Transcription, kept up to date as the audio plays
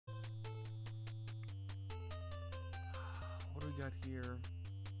What do we got here?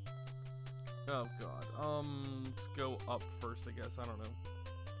 Oh god. Let's go up first, I guess. I don't know.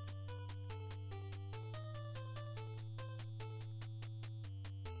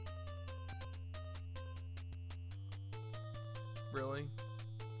 Really?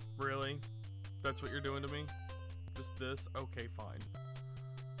 Really? That's what you're doing to me? Just this? Okay, fine.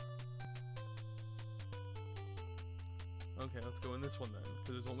 Okay, let's go in this one then,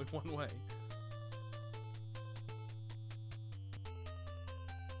 because there's only one way.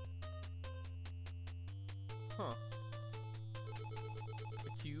 Huh.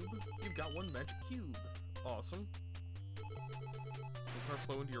 A cube? You've got one magic cube. Awesome. Will power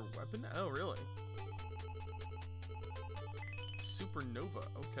flow into your weapon? Oh, really? Supernova.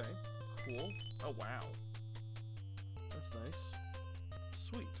 Okay. Cool. Oh, wow. That's nice.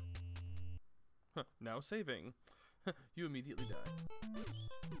 Sweet. Huh. Now saving. You immediately die.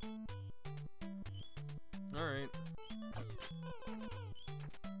 Alright.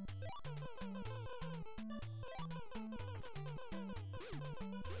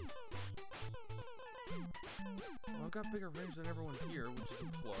 Well, I've got bigger range than everyone here, which is a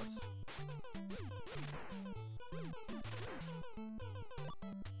plus.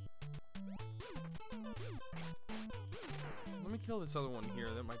 Let me kill this other one here.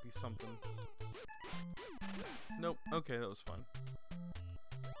 That might be something. Nope. Okay, that was fun.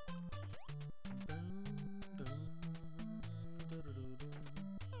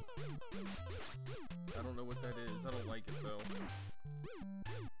 I don't know what that is. I don't like it though.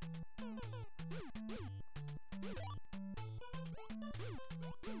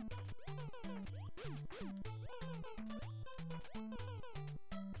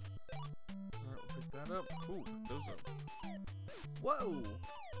 Alright, we'll pick that up. Ooh, those up. Whoa!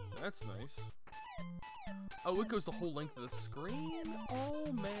 That's nice. Oh, it goes the whole length of the screen?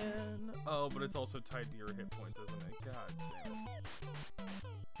 Oh, man. Oh, but it's also tied to your hit points, isn't it? God damn it.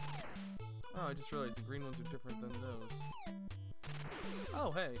 Oh, I just realized the green ones are different than those. Oh,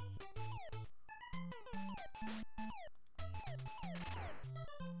 hey.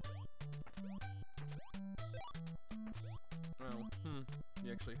 Oh,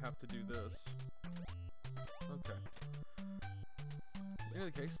 you actually have to do this. Okay. In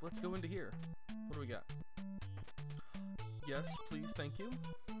any case, let's go into here. What do we got? Yes, please, thank you.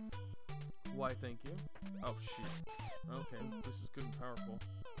 Why, thank you. Oh, shoot. Okay, this is good and powerful.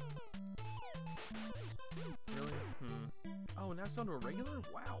 Really? Oh, now it's down to a regular?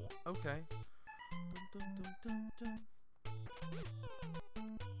 Wow. Okay. Dun, dun, dun, dun, dun.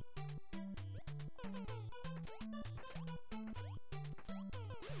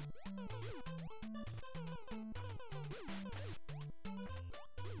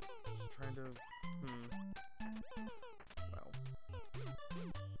 Just trying to... Wow.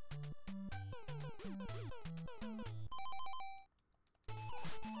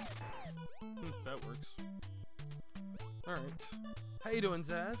 That works. Alright. How you doing,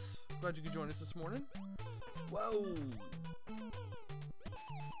 Zaz? Glad you could join us this morning. Whoa!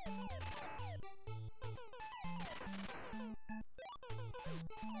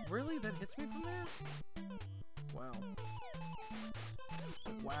 Really? That hits me from there? Wow.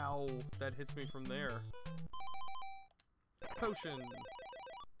 Wow, that hits me from there. Potion! To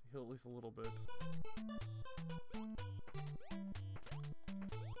heal at least a little bit.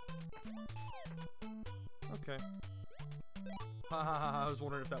 Okay. Ha ha ha, I was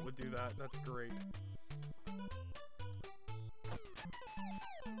wondering if that would do that. That's great.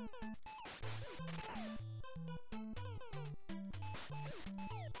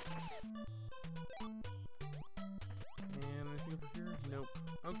 And anything over here? Nope.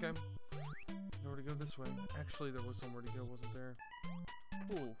 Okay. Nowhere to go this way. Actually, there was somewhere to go, wasn't there?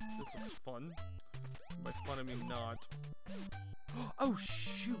 Ooh, this looks fun. By fun, I mean not. Oh,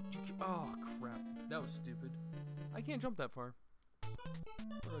 shoot! Oh, crap. That was stupid. I can't jump that far.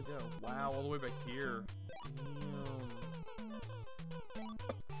 Where do I go? Wow, all the way back here. Damn.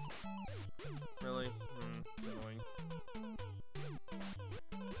 Really? Annoying.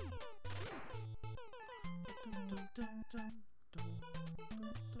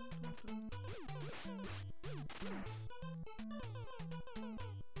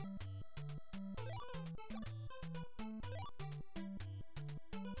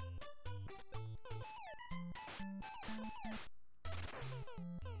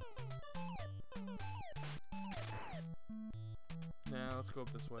 Now let's go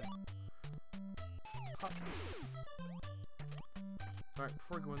up this way. Alright,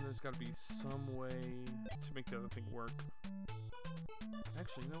 before I go in, there's got to be some way to make the other thing work.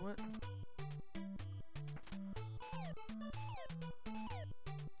 Actually, you know what?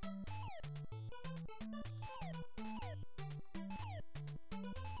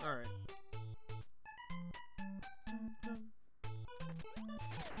 Alright.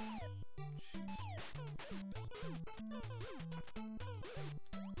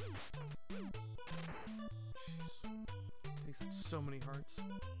 Takes up so many hearts.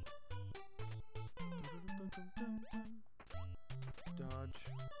 Dodge.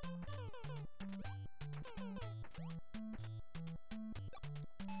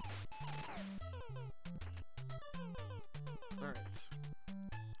 Alright.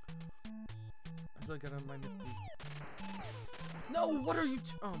 I still got on my nifty. No, what are you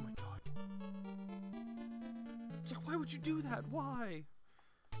oh my god. Jack, why would you do that? Why?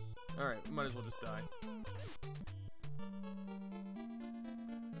 Alright, we might as well just die.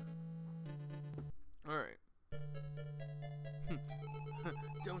 Alright.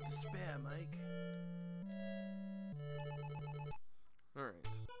 Don't despair, Mike. Alright.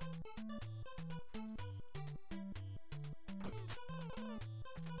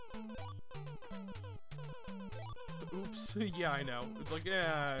 Oops. Yeah, I know. It's like,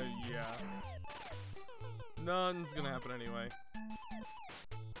 yeah. Nothing's gonna happen anyway.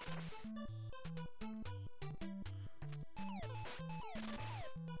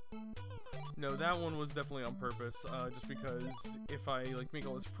 No, that one was definitely on purpose, just because if I, like, make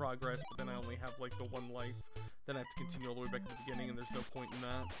all this progress, but then I only have, like, the one life, then I have to continue all the way back to the beginning, and there's no point in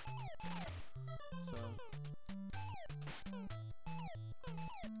that. So.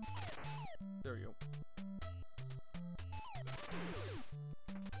 There we go.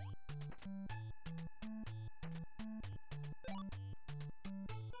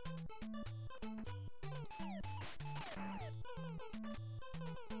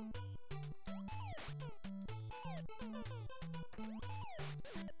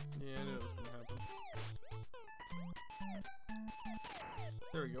 Yeah, I knew that was gonna happen.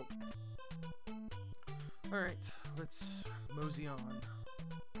 There we go. Alright, let's mosey on.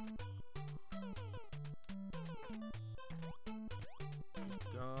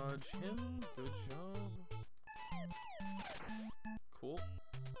 Dodge him. Good job. Cool.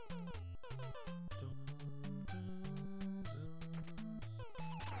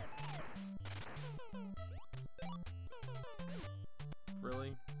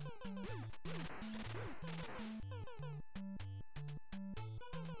 Really?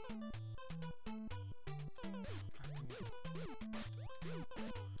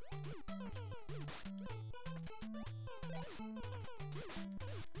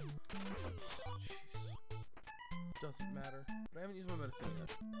 Doesn't matter. But I haven't used my medicine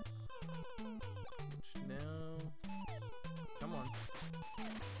yet. Which now... Come on.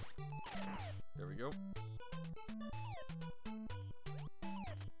 There we go.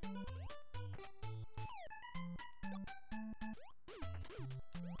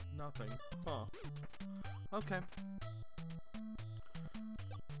 Nothing. Huh. Okay.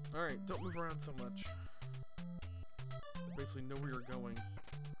 Alright, don't move around so much. I basically know where you're going.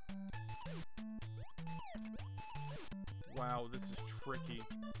 Wow, this is tricky.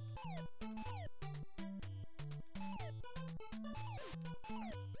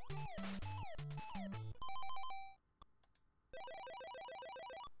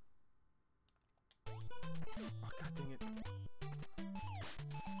 Oh, god dang it.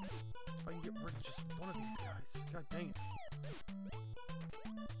 If I can get rid of just one of these guys. God dang it.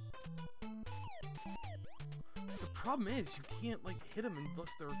 The problem is, you can't, like, hit them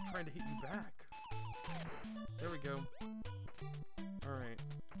unless they're trying to hit you back. There we go. Alright.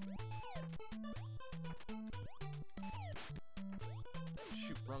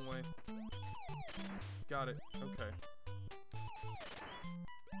 Shoot, wrong way. Got it. Okay.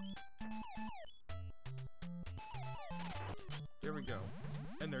 There we go.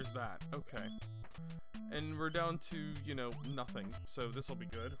 And there's that. Okay. And we're down to, you know, nothing. So this'll be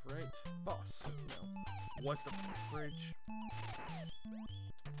good, right? Boss. No. What the fridge?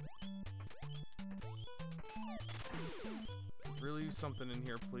 Really use something in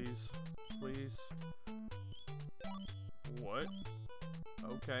here, please. Please. What?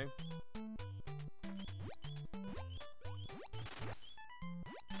 Okay.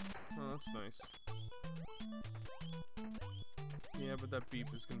 Oh, that's nice. Yeah, but that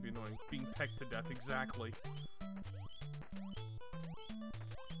beep is gonna be annoying. Being pecked to death, exactly.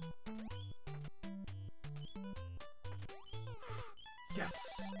 Yes!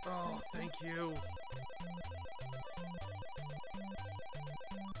 Oh, thank you!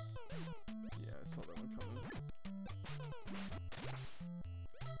 Yeah, I saw that one coming.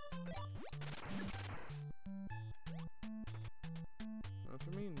 Not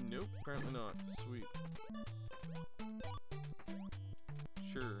for me? Nope, apparently not. Sweet.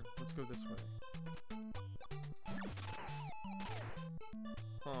 Sure, let's go this way.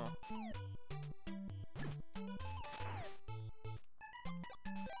 Huh.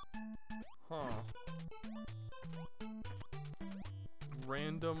 Huh.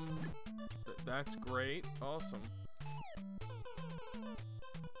 Random. That's great. Awesome.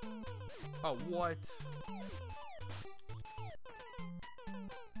 Oh, what?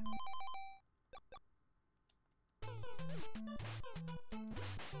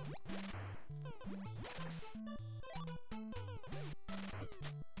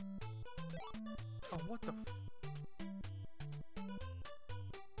 Oh, what the f—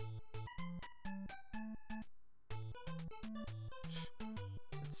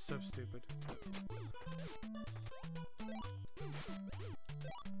 It's so stupid.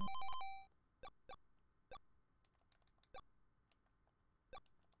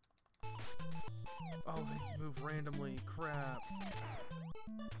 Oh, they move randomly. Crap.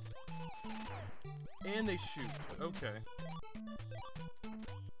 And they shoot. Okay.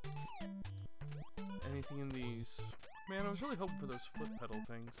 Anything in these? Man, I was really hoping for those foot pedal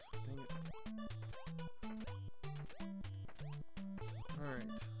things. Dang it. Alright.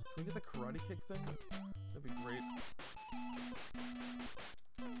 Can we get the karate kick thing? That'd be great.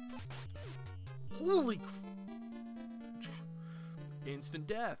 Holy cr— Instant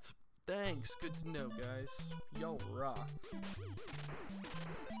death. Thanks. Good to know, guys. Y'all rock.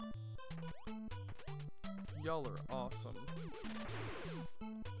 Y'all are awesome.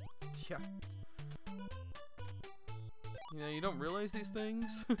 Yeah. You know, you don't realize these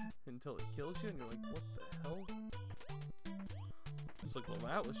things until it kills you, and you're like, what the hell? It's like, well,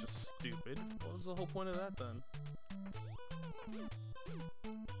 that was just stupid. What was the whole point of that, then?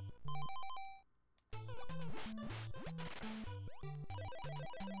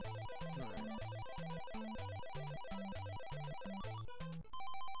 Alright.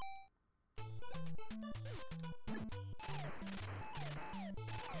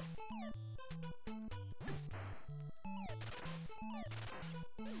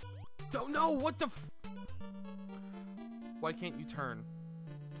 Oh no, what the f— Why can't you turn?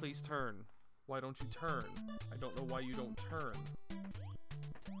 Please turn. Why don't you turn? I don't know why you don't turn.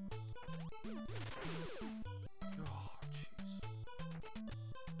 Oh, jeez.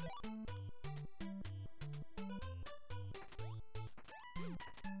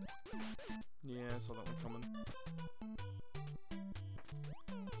 Yeah, I saw that one coming.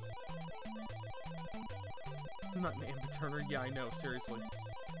 I'm not an ambit turner. Yeah, I know, seriously.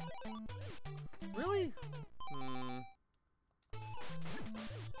 Really?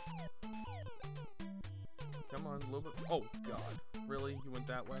 Come on, a little bit. Oh, God. Really? You went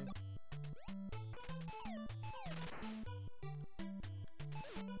that way?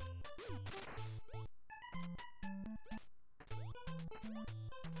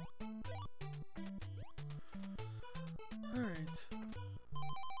 Alright.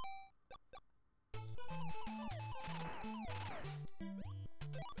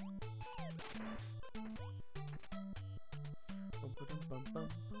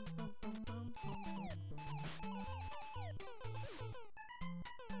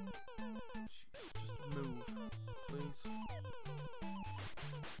 Just move, please.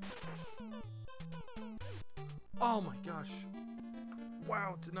 Oh my gosh.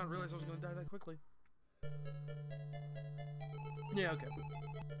 Wow, did not realize I was gonna die that quickly. Yeah, okay.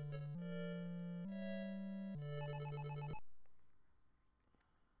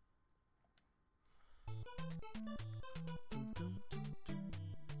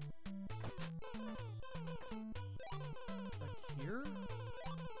 Like here?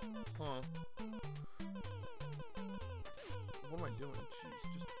 Huh. What am I doing?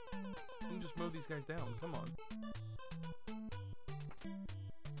 Jeez, just mow these guys down. Come on.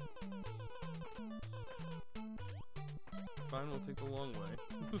 Fine, we'll take the long way.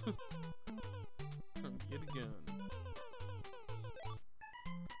 Get a gun.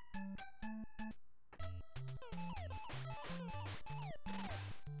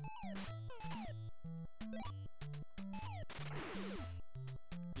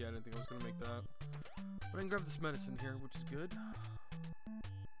 Yeah, I didn't think I was gonna make that. But I can grab this medicine here, which is good.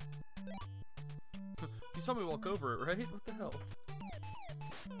 You saw me walk over it, right? What the hell?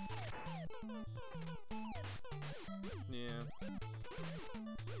 Yeah.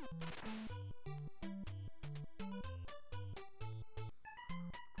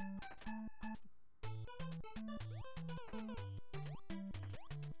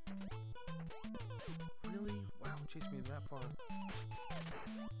 Really? Wow, it chased me that far.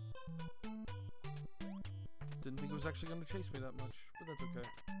 Didn't think it was actually going to chase me that much, but that's okay.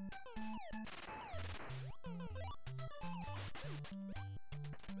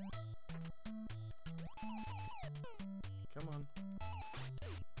 Come on.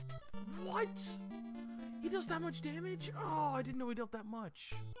 What? He does that much damage? Oh, I didn't know he dealt that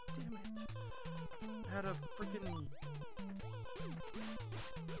much. Damn it. Had a freaking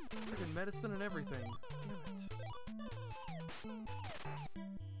medicine and everything. Damn it.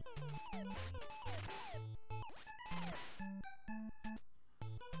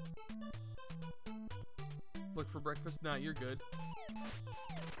 Look for breakfast? Nah, you're good.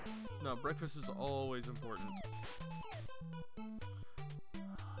 No, breakfast is always important.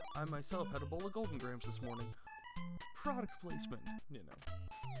 I myself had a bowl of Golden Grams this morning. Product placement, you know.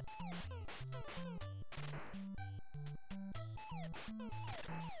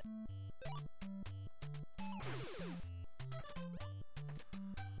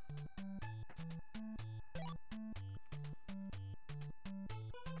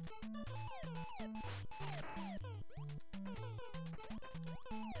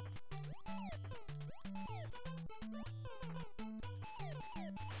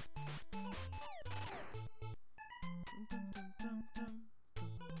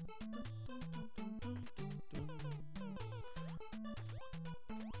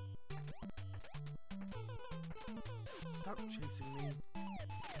 Stop chasing me.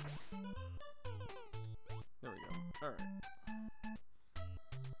 There we go. Alright.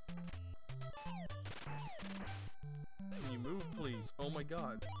 Can you move, please? Oh my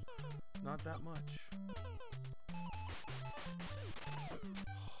god. Not that much.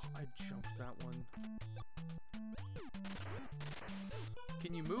 I jumped that one.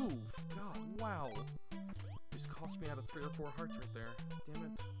 Can you move? God, wow. Just cost me out of 3 or 4 hearts right there. Damn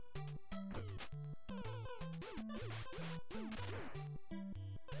it.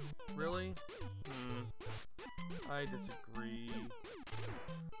 Really? I disagree.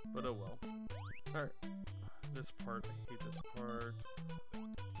 But oh well. Alright. This part, I hate this part.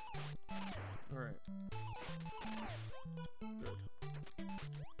 Alright. Good.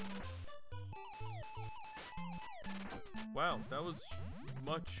 Wow, that was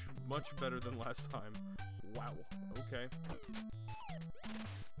much better than last time. Wow. Okay.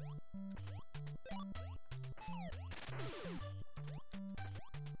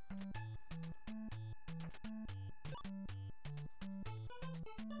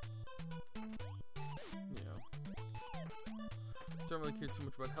 Don't really care too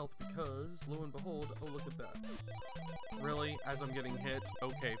much about health because, lo and behold, oh look at that. Really? As I'm getting hit?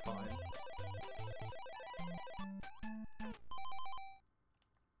 Okay, fine.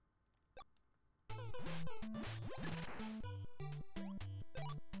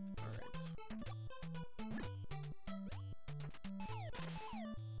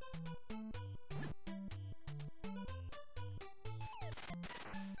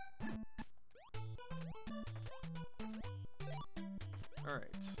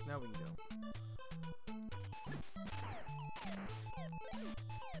 Alright, now we can go.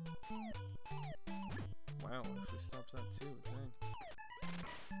 Wow, actually stops that too, dang.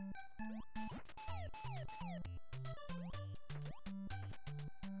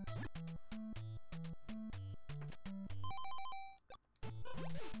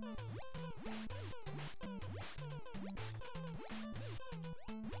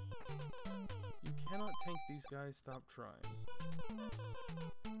 You cannot tank these guys, stop trying.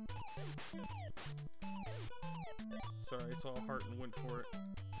 Sorry, I saw a heart and went for it.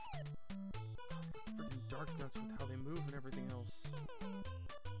 Freaking dark nuts with how they move and everything else.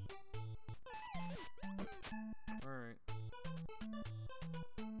 Alright.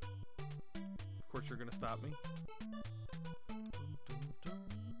 Of course you're gonna stop me.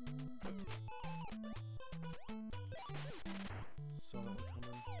 Saw that one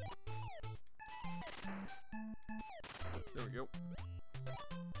coming. There we go.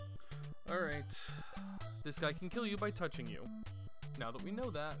 Alright. This guy can kill you by touching you. Now that we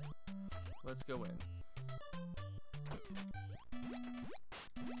know that, let's go in.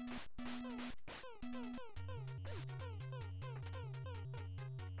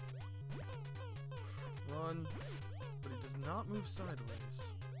 Run. But he does not move sideways.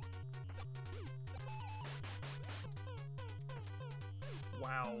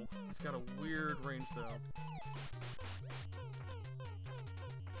 Wow. He's got a weird range though.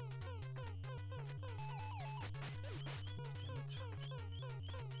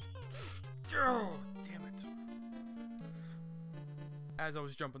 Oh, damn it. As I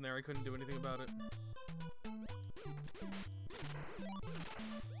was jumping there, I couldn't do anything about it.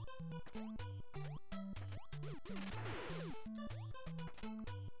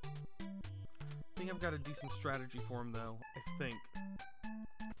 I think I've got a decent strategy for him, though. I think.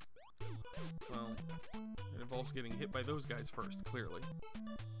 Well, it involves getting hit by those guys first, clearly.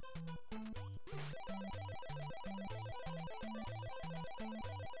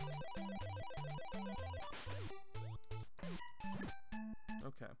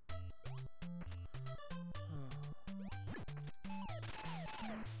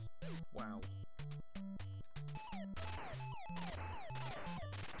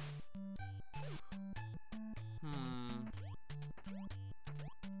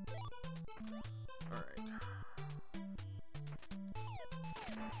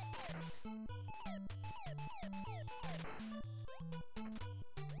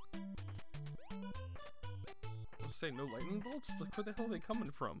 say no lightning bolts? It's like, where the hell are they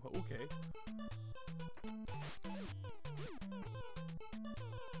coming from? Okay.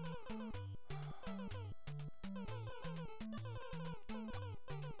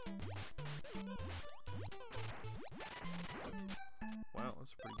 Wow,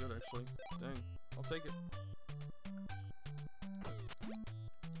 that's pretty good actually. Dang, I'll take it.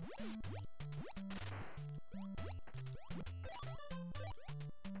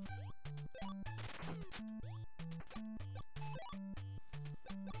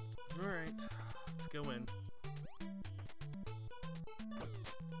 Alright, let's go in.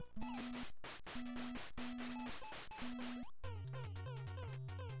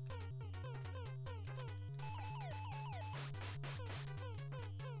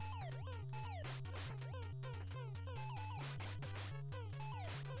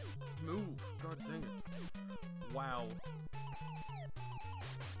 Move! God dang it. Wow.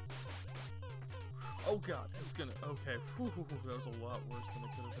 Oh god, it's gonna... Okay. Whew, that was a lot worse than it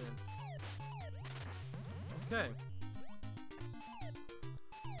could have been. Okay.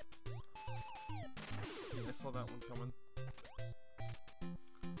 Yeah, I saw that one coming.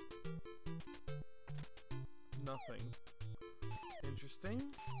 Nothing.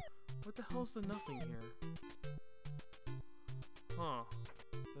 Interesting. What the hell's the nothing here? Huh.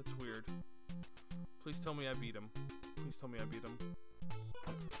 That's weird. Please tell me I beat him. Please tell me I beat him.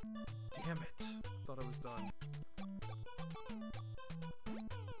 Damn it. Thought I was done.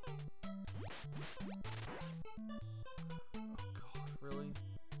 Oh god, really?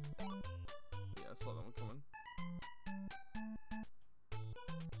 Yeah, I saw that one coming.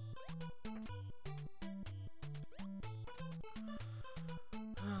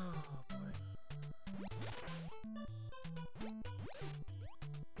 Oh boy.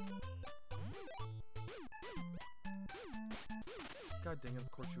 God dang it,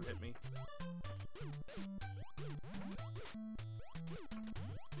 of course you hit me.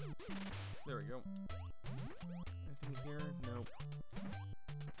 There we go. Anything here? Nope.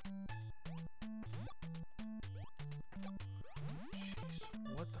 Jeez,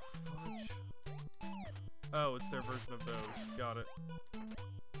 what the fudge? Oh, it's their version of those. Got it.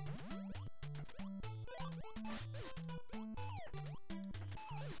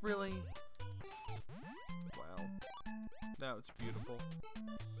 Really? Wow. Now it's beautiful.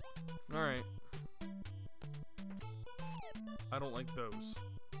 Alright. I don't like those.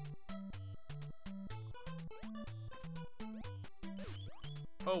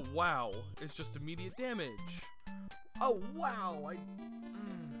 Oh wow, it's just immediate damage. Oh wow,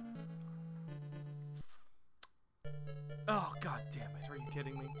 Oh god damn it, are you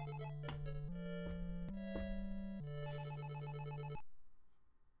kidding me?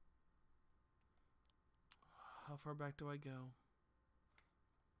 How far back do I go?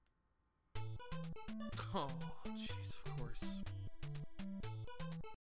 Oh, jeez, of course.